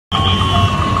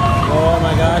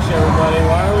gosh, everybody,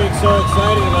 why are we so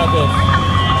excited about this?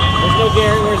 There's no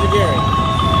Gary. Where's the Gary?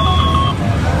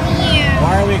 Yeah.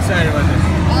 Why are we excited about this?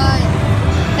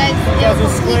 Because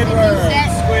it's Squidward.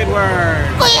 Squidward.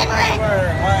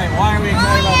 Why are we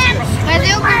excited about this? Because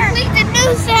it'll complete the new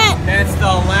set. That's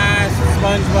the last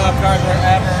SpongeBob card we're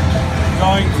ever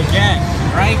going to get,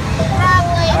 right?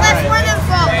 Probably. That's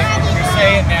wonderful. You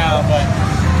say it now, but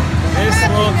this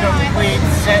will complete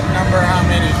set number how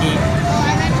many, Keith?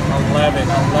 11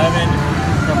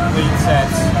 complete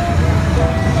sets.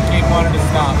 Keith wanted to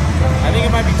stop. I think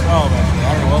it might be 12 actually.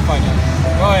 I don't know, we'll find out.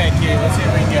 Go ahead, Keith. Let's see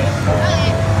if we can get it.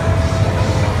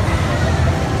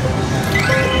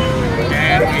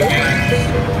 And we get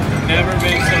it. Never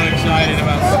been so excited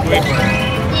about Squidward.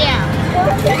 Yeah.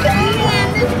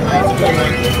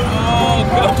 Oh,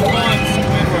 come on,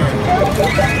 Squidward.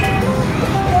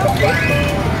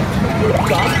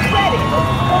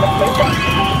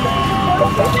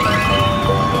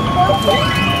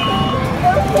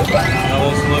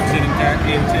 Ellis looks in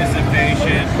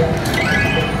anticipation.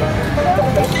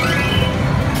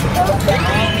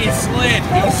 Oh, he slid.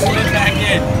 He slid back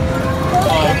in. Oh,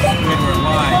 Squidward,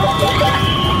 why?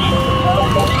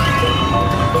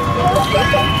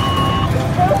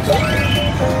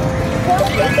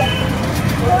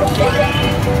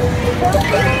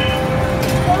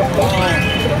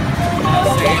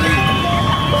 Sadie.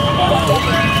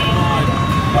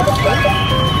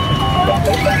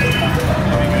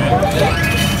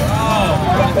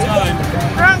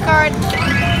 Wrong card.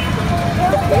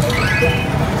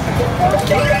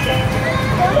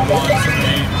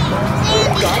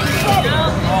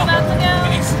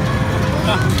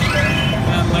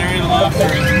 Larry the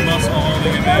Lobster is muscle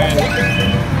holding him in.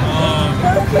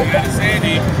 We got a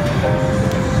Sandy.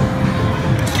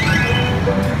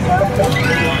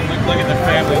 Look at the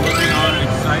family looking on in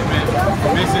excitement.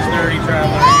 Mrs. Nerdy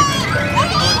Traveler even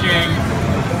looking.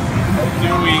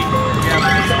 Dewey. Yeah,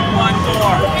 just one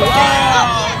more. Oh,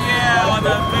 yeah, on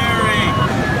the very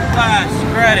last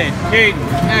credit. Keaton,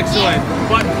 excellent.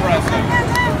 Button pressing.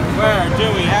 Where do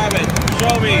we have it?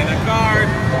 Show me the card.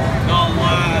 The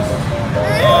last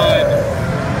one.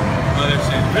 Mother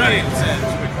said, brilliant says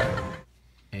Squidward.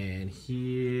 And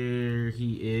here he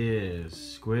is,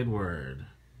 Squidward.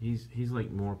 He's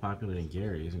like more popular than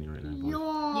Gary, isn't he, right now?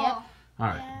 No. Yep.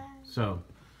 Alright, so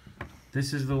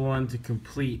this is the one to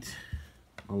complete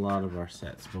a lot of our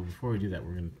sets. But before we do that,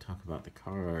 we're going to talk about the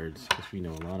cards, because we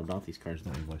know a lot about these cards,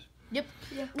 don't we, boys? Yep.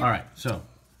 Alright, so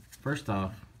first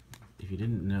off, if you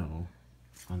didn't know,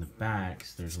 on the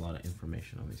backs, there's a lot of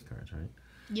information on these cards, right?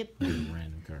 Yep.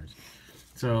 Random cards.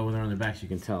 So when they're on the backs, you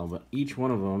can tell, but each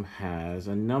one of them has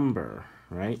a number,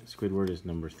 right? Squidward is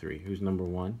number 3. Who's number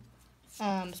 1?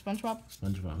 SpongeBob.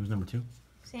 SpongeBob. Who's number 2?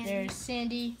 Sandy. There's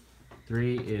Sandy.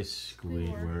 3 is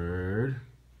Squidward.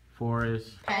 4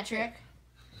 is Patrick.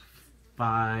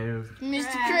 5. Mr.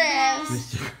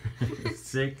 Krabs. Mr.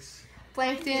 6.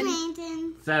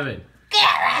 Plankton. 7.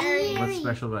 Gary. What's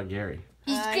special about Gary?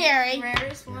 He's Gary.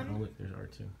 Yeah, oh look, there's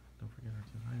R2. Don't forget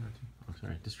R2. Hi, R2. Oh,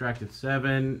 sorry. Distracted.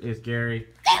 7 is Gary.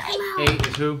 8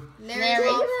 is who? Larry.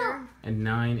 And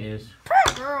 9 is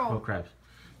Pearl. Oh, crabs.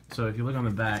 So if you look on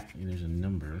the back, there's a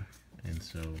number, and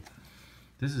so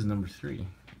this is number 3,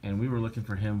 and we were looking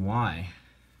for him. Why?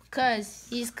 Because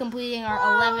he's completing our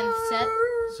 11th set.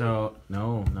 So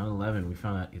no, not 11. We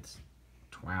found out it's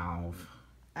 12.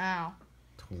 Ow.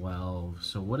 12.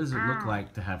 So what does it look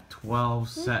like to have 12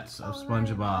 sets of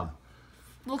SpongeBob?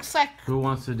 Llooks like. Who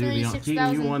wants to do the honor?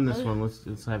 Keaton, you won this one.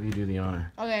 Let's have you do the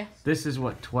honor. Okay. This is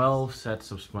what 12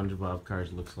 sets of SpongeBob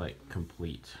cards looks like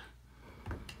complete.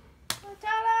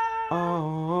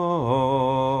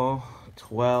 Oh,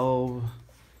 12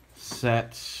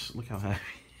 sets. Look how happy.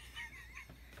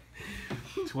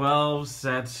 12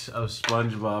 sets of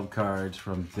SpongeBob cards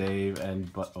from Dave and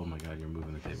oh my god, you're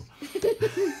moving the table.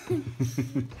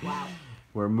 Wow.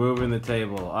 We're moving the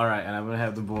table. All right, and I'm going to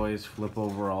have the boys flip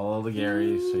over all the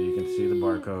Garys so you can see the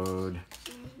barcode.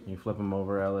 You flip them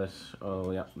over, Ellis.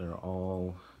 Oh, yeah, they're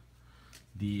all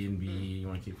D and B. You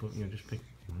want to keep flipping? Just pick.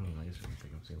 I guess we can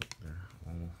pick them. See, they're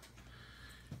all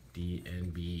D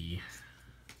and B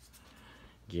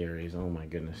Garys. Oh my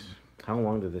goodness. How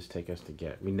long did this take us to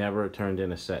get? We never turned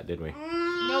in a set, did we? Nope.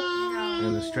 No.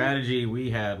 And the strategy we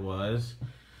had was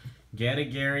get a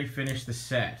Gary, finish the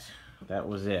set. That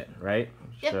was it, right?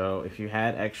 Yep. So if you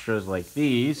had extras like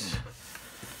these,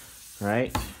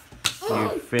 right,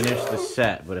 you finished the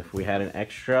set. But if we had an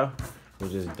extra, we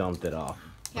just dumped it off.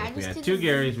 Yeah, if we had 2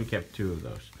 Garys, we kept 2 of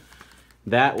those.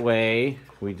 That way,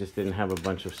 we just didn't have a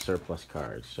bunch of surplus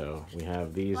cards. So we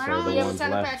have these are the ones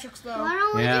left. Patrick's though.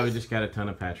 Yeah, we just got a ton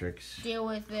of Patrick's. Deal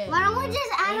with it. Why don't we just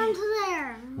add them to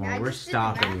there? Well, we're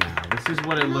stopping now. This is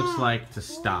what it looks like to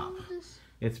stop.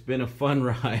 It's been a fun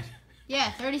ride. Yeah,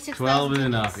 36,000. 12 is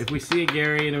enough. If we see a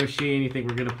Gary in a machine, you think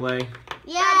we're gonna play?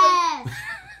 Yes.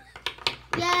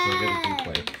 We're gonna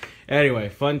play. Anyway,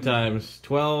 fun times.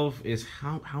 12 is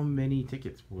how many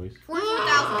tickets, boys?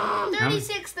 44,000.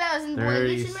 36,000,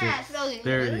 boys. Do some math.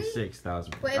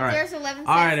 36,000. But if All right. there's 11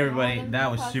 All right, sets, everybody. all of them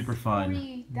That was cost super fun.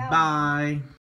 40,000. Bye.